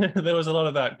 yes. There was a lot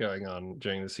of that going on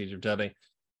during the Siege of Delhi.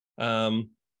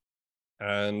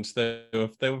 And they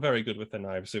were very good with their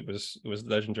knives. It was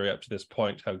legendary up to this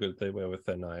point how good they were with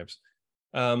their knives.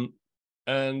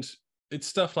 And it's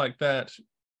stuff like that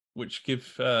which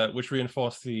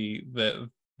reinforce their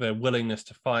willingness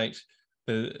to fight,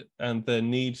 and their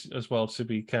need as well to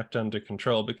be kept under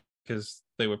control, because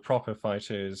they were proper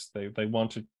fighters. They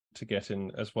wanted to get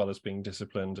in, as well as being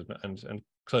disciplined and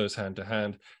close hand to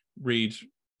hand. Reed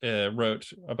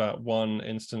wrote about one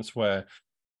instance where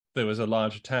there was a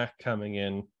large attack coming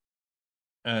in,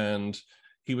 and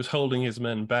he was holding his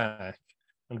men back.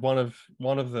 And one of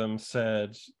them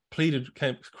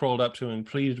crawled up to him and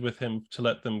pleaded with him to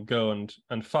let them go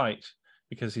and fight,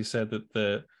 because he said that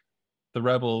the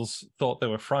rebels thought they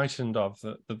were frightened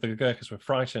that the Gurkhas were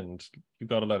frightened. You've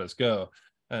got to let us go.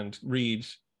 And Reed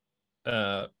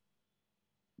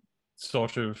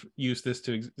sort of used this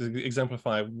to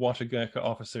exemplify what a Gurkha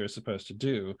officer is supposed to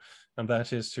do, and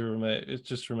that is to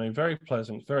remain very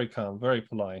pleasant, very calm, very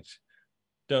polite.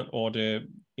 Don't order.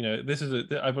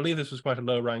 I believe this was quite a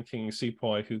low-ranking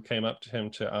sepoy who came up to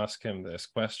him to ask him this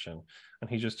question, and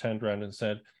he just turned around and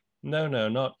said, "No,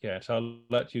 not yet. I'll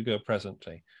let you go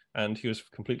presently." And he was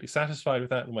completely satisfied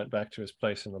with that and went back to his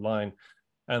place in the line.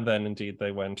 And then, indeed,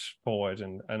 they went forward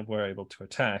and were able to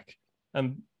attack.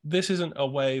 And this isn't a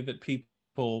way that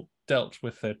people dealt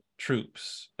with their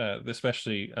troops,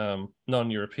 especially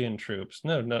non-European troops.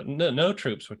 No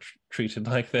troops were treated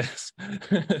like this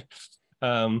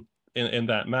in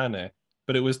that manner.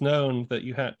 But it was known that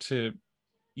you had to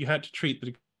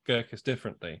treat Gurkhas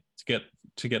differently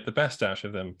to get the best out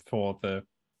of them for the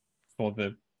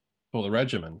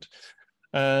regiment.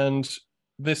 And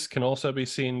this can also be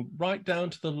seen right down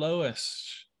to the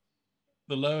lowest.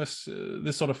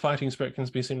 This sort of fighting spirit can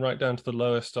be seen right down to the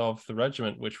lowest of the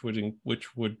regiment, which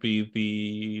would be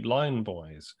the line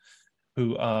boys,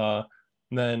 who are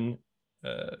then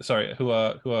who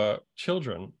are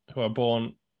children who are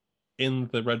born in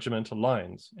the regimental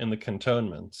lines, in the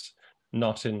cantonments,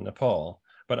 not in Nepal,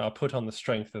 but are put on the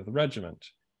strength of the regiment.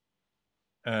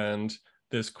 And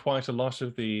there's quite a lot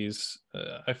of these.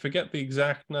 I forget the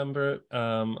exact number.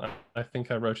 I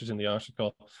think I wrote it in the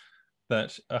article,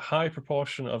 that a high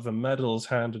proportion of the medals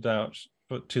handed out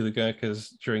to the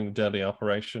Gurkhas during the Delhi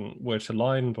operation were to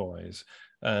line boys.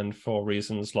 And for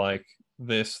reasons like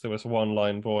this, there was one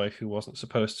line boy who wasn't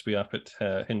supposed to be up at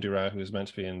Hindurao, who was meant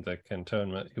to be in the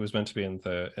cantonment. He was meant to be in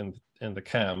the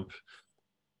camp,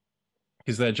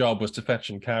 because their job was to fetch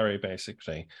and carry,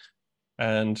 basically.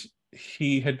 And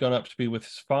he had gone up to be with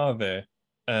his father,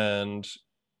 and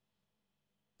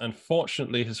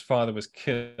unfortunately his father was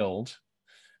killed.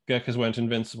 Gurkhas weren't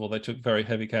invincible. They took very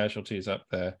heavy casualties up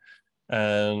there.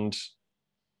 And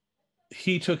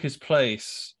he took his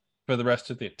place for the rest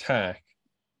of the attack,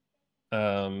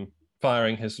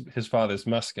 firing his father's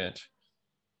musket.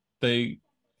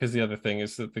 Because the other thing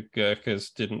is that the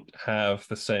Gurkhas didn't have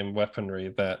the same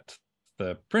weaponry that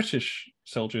the British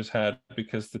soldiers had,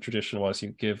 because the tradition was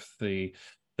you give the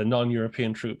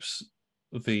non-European troops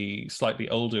the slightly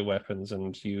older weapons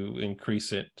and you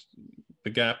increase it. The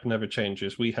gap never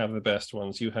changes. We have the best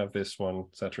ones. You have this one,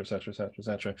 etc., etc., etc.,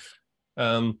 etc.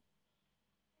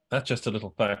 That's just a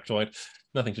little factoid,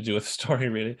 nothing to do with the story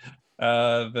really.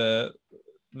 The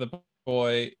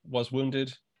boy was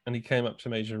wounded, and he came up to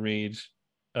Major Reed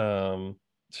and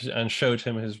showed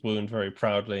him his wound very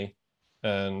proudly.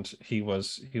 And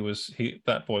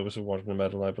that boy was awarded a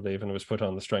medal, I believe, and was put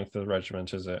on the strength of the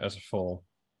regiment as a full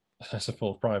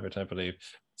private, I believe.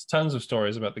 There's tons of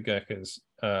stories about the Gurkhas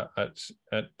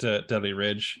at Delhi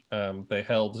Ridge. They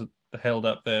held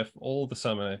up there for all the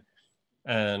summer,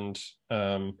 and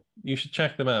you should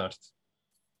check them out.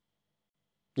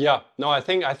 Yeah, no, I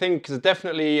think there's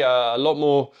definitely a lot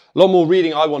more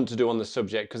reading I want to do on the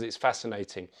subject, because it's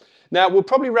fascinating. Now, we'll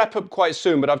probably wrap up quite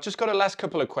soon, but I've just got a last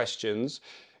couple of questions.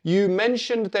 You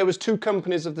mentioned there was 2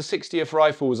 companies of the 60th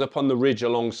Rifles up on the ridge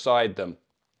alongside them.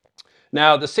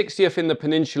 Now, the 60th in the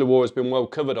Peninsular War has been well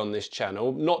covered on this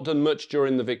channel, not done much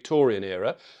during the Victorian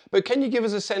era, but can you give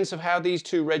us a sense of how these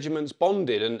 2 regiments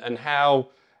bonded and how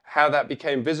that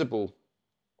became visible?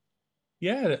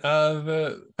 Yeah,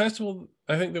 first of all,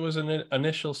 I think there was an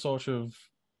initial sort of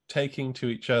taking to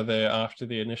each other after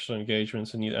the initial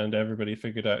engagements, and everybody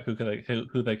figured out who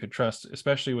they could trust,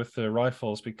 especially with the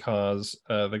rifles, because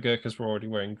the Gurkhas were already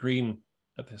wearing green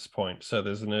at this point. So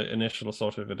there's an initial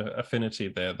sort of affinity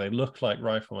there. They look like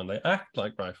riflemen. They act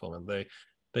like riflemen.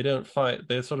 They don't fight.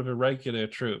 They're sort of irregular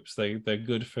troops. They're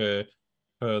good for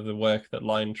the work that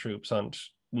line troops aren't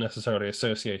necessarily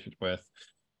associated with.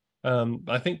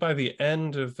 I think by the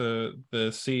end of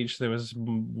the siege, there was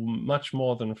much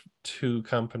more than 2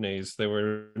 companies. They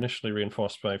were initially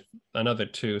reinforced by another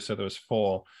 2, so there was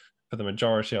 4 for the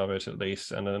majority of it, at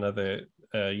least, and another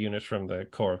unit from the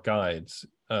Corps of Guides.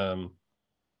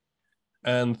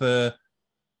 And the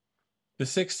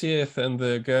 60th and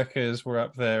the Gurkhas were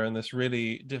up there in this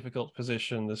really difficult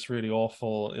position, this really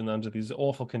awful, under these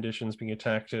awful conditions, being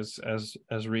attacked, as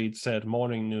Reed said,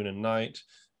 morning, noon, and night.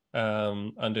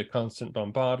 Under constant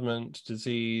bombardment,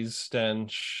 disease,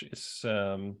 stench.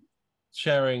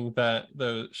 Sharing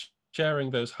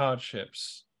those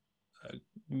hardships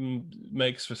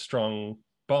makes for strong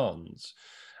bonds.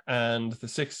 And the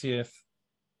 60th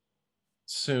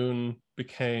soon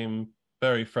became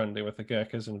very friendly with the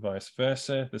Gurkhas and vice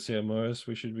versa. The Siamurs,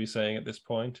 we should be saying at this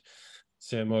point,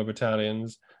 Siamur battalion,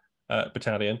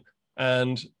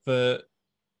 and the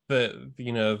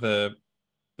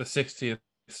 60th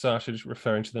started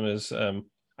referring to them as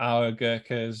our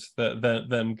Gurkhas,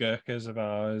 them Gurkhas of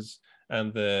ours,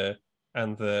 and the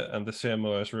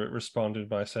Siamurs responded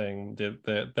by saying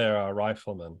they're our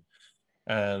riflemen.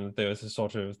 And there was a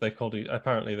sort of,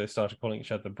 apparently they started calling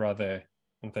each other brother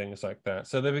and things like that.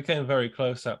 So they became very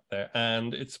close up there,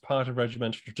 and it's part of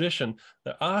regimental tradition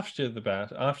that after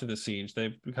the siege,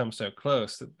 they've become so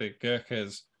close that the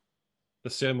Gurkhas, the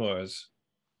Siamurs,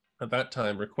 at that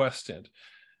time requested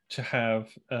to have,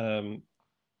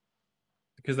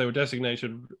 because they were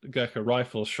designated Gurkha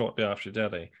rifles shortly after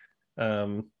Delhi,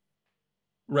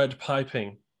 red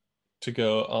piping to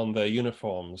go on their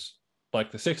uniforms,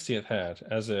 like the 60th had,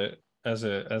 as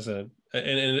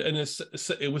and it's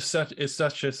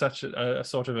such a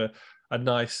sort of a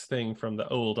nice thing from the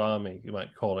old army, you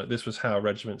might call it. This was how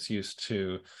regiments used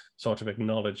to sort of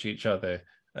acknowledge each other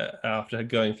after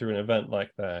going through an event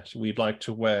like that. We'd like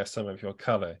to wear some of your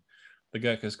color. The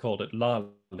Gurkhas called it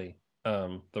lali,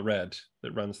 the red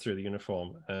that runs through the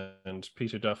uniform. And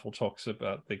Peter Duffel talks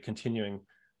about the continuing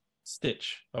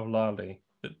stitch of lali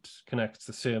that connects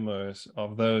the Sirmurs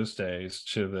of those days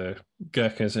to the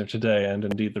Gurkhas of today, and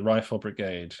indeed the Rifle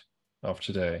Brigade of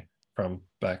today from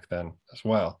back then as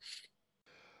well.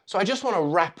 So I just want to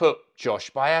wrap up, Josh,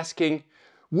 by asking,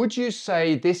 would you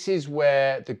say this is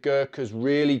where the Gurkhas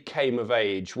really came of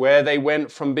age, where they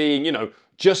went from being, you know,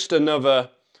 just another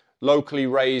locally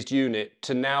raised unit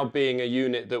to now being a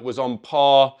unit that was on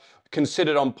par,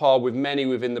 considered on par with many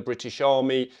within the British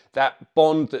Army, that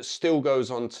bond that still goes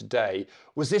on today?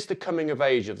 Was this the coming of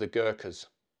age of the Gurkhas?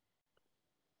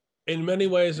 In many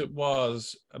ways it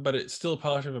was, but it's still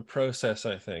part of a process,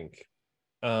 I think.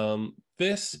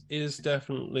 This is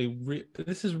definitely,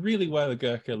 this is really where the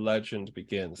Gurkha legend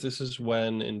begins. This is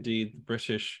when indeed the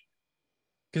British,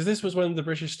 because this was when the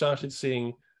British started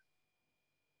seeing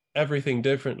everything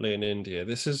differently in India.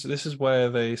 This is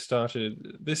where they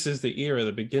started. This is the era,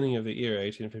 the beginning of the era,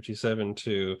 1857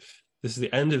 to, this is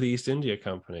the end of the East India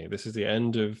Company. This is the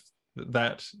end of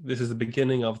that. This is the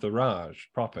beginning of the Raj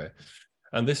proper.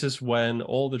 And this is when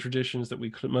all the traditions that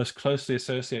we most closely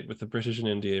associate with the British in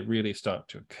India really start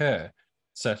to occur.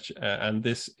 And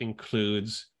this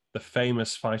includes the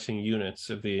famous fighting units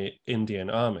of the Indian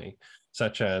Army,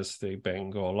 such as the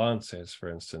Bengal Lancers, for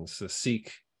instance, the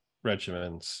Sikh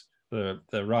regiments, the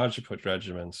Rajput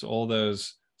regiments, all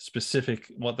those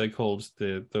specific, what they called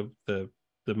the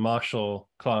martial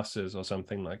classes or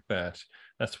something like that.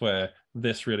 That's where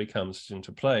this really comes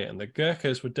into play. And the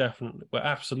Gurkhas were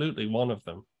absolutely one of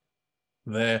them.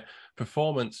 Their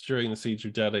performance during the siege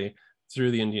of Delhi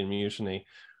through the Indian Mutiny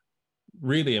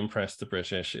really impressed the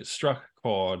British. It struck a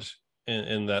chord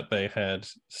in that they had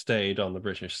stayed on the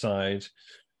British side,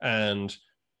 and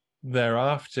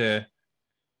thereafter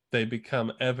they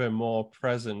become ever more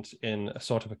present in a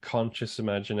sort of a conscious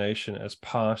imagination as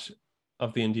part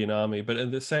of the Indian Army, but at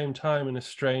the same time, in a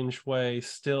strange way,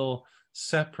 still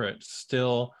separate,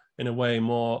 still in a way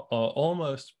more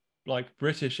almost like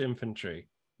British infantry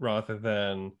rather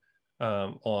than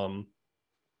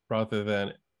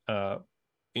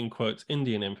in quotes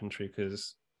Indian infantry,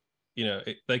 because you know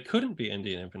they couldn't be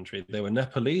Indian infantry. They were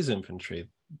Nepalese infantry.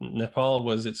 Nepal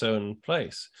was its own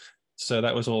place. So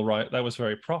that was all right. That was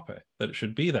very proper, that it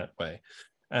should be that way.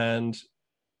 And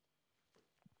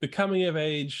the coming of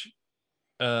age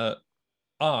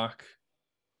arc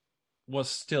was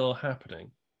still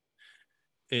happening.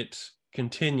 It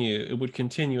would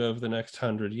continue over the next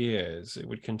 100 years. It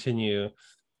would continue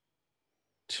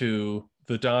to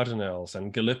the Dardanelles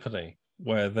and Gallipoli,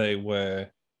 where they were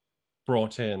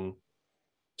brought in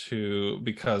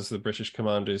because the British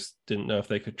commanders didn't know if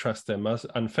they could trust their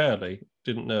unfairly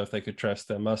didn't know if they could trust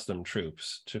their Muslim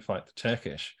troops to fight the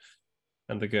Turkish,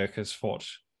 and the Gurkhas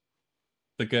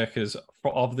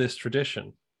of this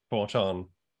tradition fought on,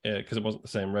 because it wasn't the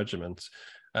same regiments,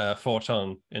 fought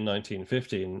on in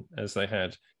 1915 as they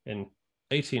had in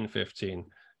 1815,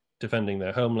 defending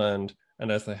their homeland,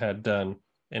 and as they had done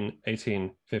in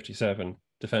 1857,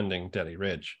 defending Delhi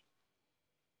Ridge.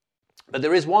 But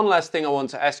there is one last thing I want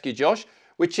to ask you, Josh,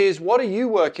 which is, what are you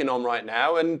working on right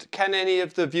now? And can any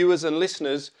of the viewers and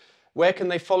listeners, where can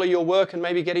they follow your work and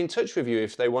maybe get in touch with you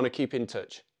if they want to keep in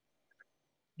touch?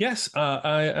 Yes,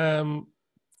 I am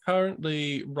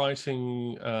currently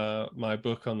writing my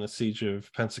book on the Siege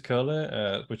of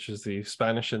Pensacola, which is the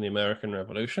Spanish and the American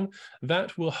Revolution.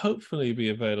 That will hopefully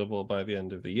be available by the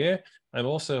end of the year. I'm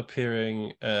also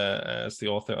appearing as the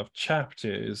author of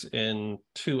chapters in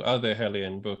 2 other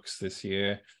Hellion books this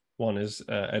year. One is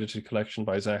edited collection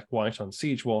by Zach White on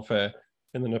siege warfare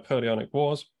in the Napoleonic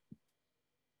Wars,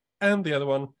 and the other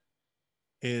one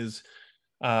is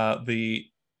the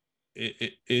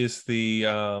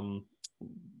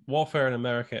Warfare in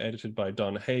America, edited by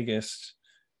Don Hagist,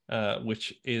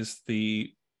 which I used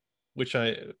the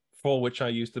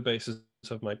basis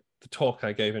of the talk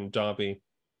I gave in Derby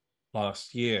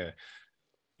last year.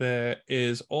 There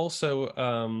is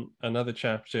also another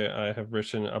chapter I have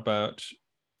written about,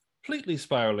 completely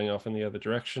spiraling off in the other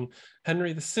direction,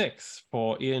 Henry VI,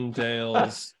 for Ian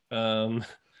Dale's. You're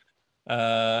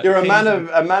a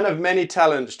man of many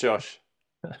talents, Josh.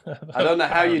 I don't know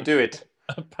how you do it.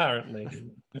 Apparently.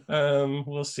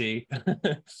 We'll see.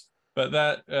 But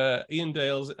that Ian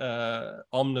Dale's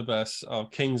omnibus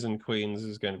of Kings and Queens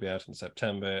is going to be out in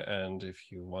September. And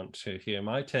if you want to hear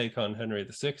my take on Henry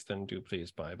VI, then do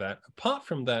please buy that. Apart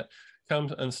from that,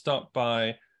 come and stop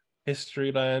by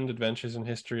Historyland, Adventures in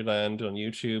Historyland on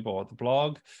YouTube or the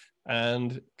blog,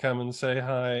 and come and say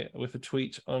hi with a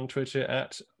tweet on Twitter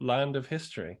at Land of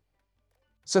History.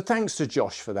 So thanks to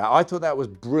Josh for that. I thought that was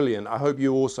brilliant. I hope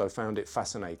you also found it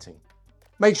fascinating.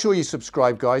 Make sure you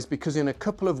subscribe, guys, because in a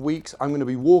couple of weeks I'm going to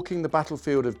be walking the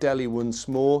battlefield of Delhi once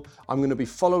more. I'm going to be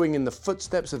following in the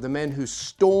footsteps of the men who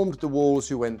stormed the walls,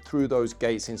 who went through those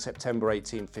gates in September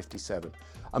 1857.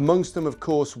 Amongst them, of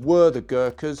course, were the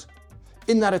Gurkhas.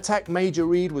 In that attack, Major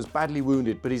Reid was badly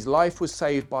wounded, but his life was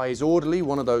saved by his orderly,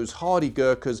 one of those hardy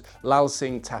Gurkhas, Lal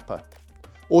Singh Thapa.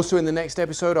 Also in the next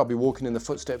episode, I'll be walking in the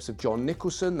footsteps of John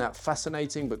Nicholson, that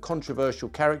fascinating but controversial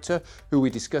character who we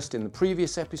discussed in the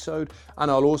previous episode, and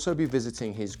I'll also be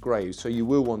visiting his grave, so you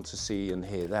will want to see and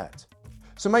hear that.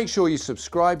 So make sure you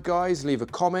subscribe, guys, leave a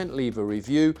comment, leave a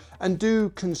review, and do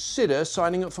consider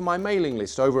signing up for my mailing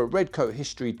list over at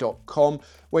redcoathistory.com.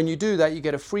 When you do that, you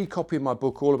get a free copy of my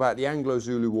book all about the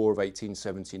Anglo-Zulu War of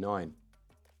 1879.